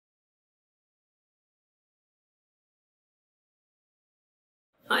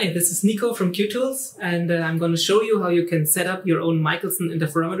Hi, this is Nico from Qtools, and I'm going to show you how you can set up your own Michelson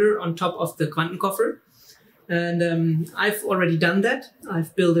interferometer on top of the Quantenkoffer. And I've already done that.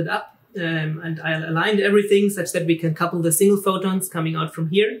 I've built it up and I aligned everything such that we can couple the single photons coming out from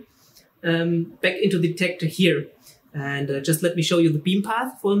here back into the detector here. And just let me show you the beam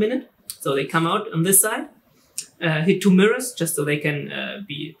path for a minute. So they come out on this side, hit two mirrors just so they can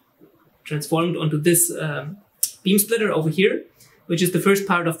be transformed onto this beam splitter over here, which is the first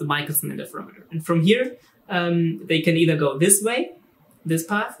part of the Michelson interferometer. And from here, they can either go this way, this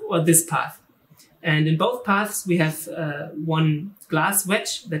path, or this path. And in both paths, we have one glass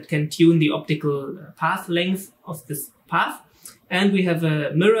wedge that can tune the optical path length of this path. And we have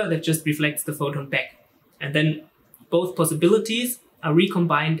a mirror that just reflects the photon back. And then both possibilities are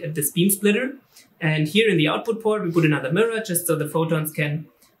recombined at this beam splitter. And here in the output port, we put another mirror just so the photons can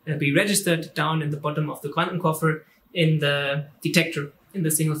be registered down in the bottom of the Quantenkoffer in the detector, in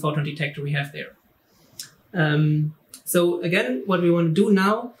the single photon detector we have there. So again, what we want to do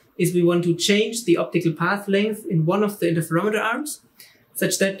now is we want to change the optical path length in one of the interferometer arms,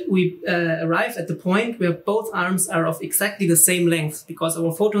 such that we arrive at the point where both arms are of exactly the same length, because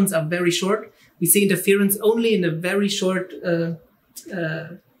our photons are very short. We see interference only in a very short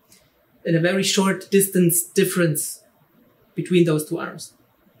distance difference between those two arms.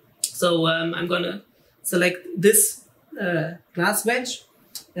 So I'm going to select this glass wedge,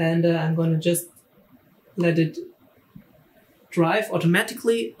 and I'm going to just let it drive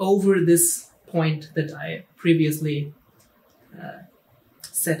automatically over this point that I previously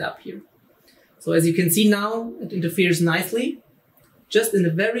set up here. So as you can see now, it interferes nicely, just in a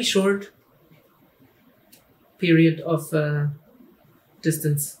very short period of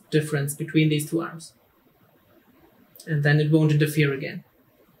distance difference between these two arms. And then it won't interfere again.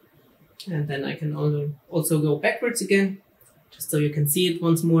 And then I can also go backwards again, just so you can see it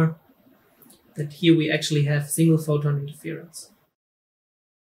once more, that here we actually have single photon interference.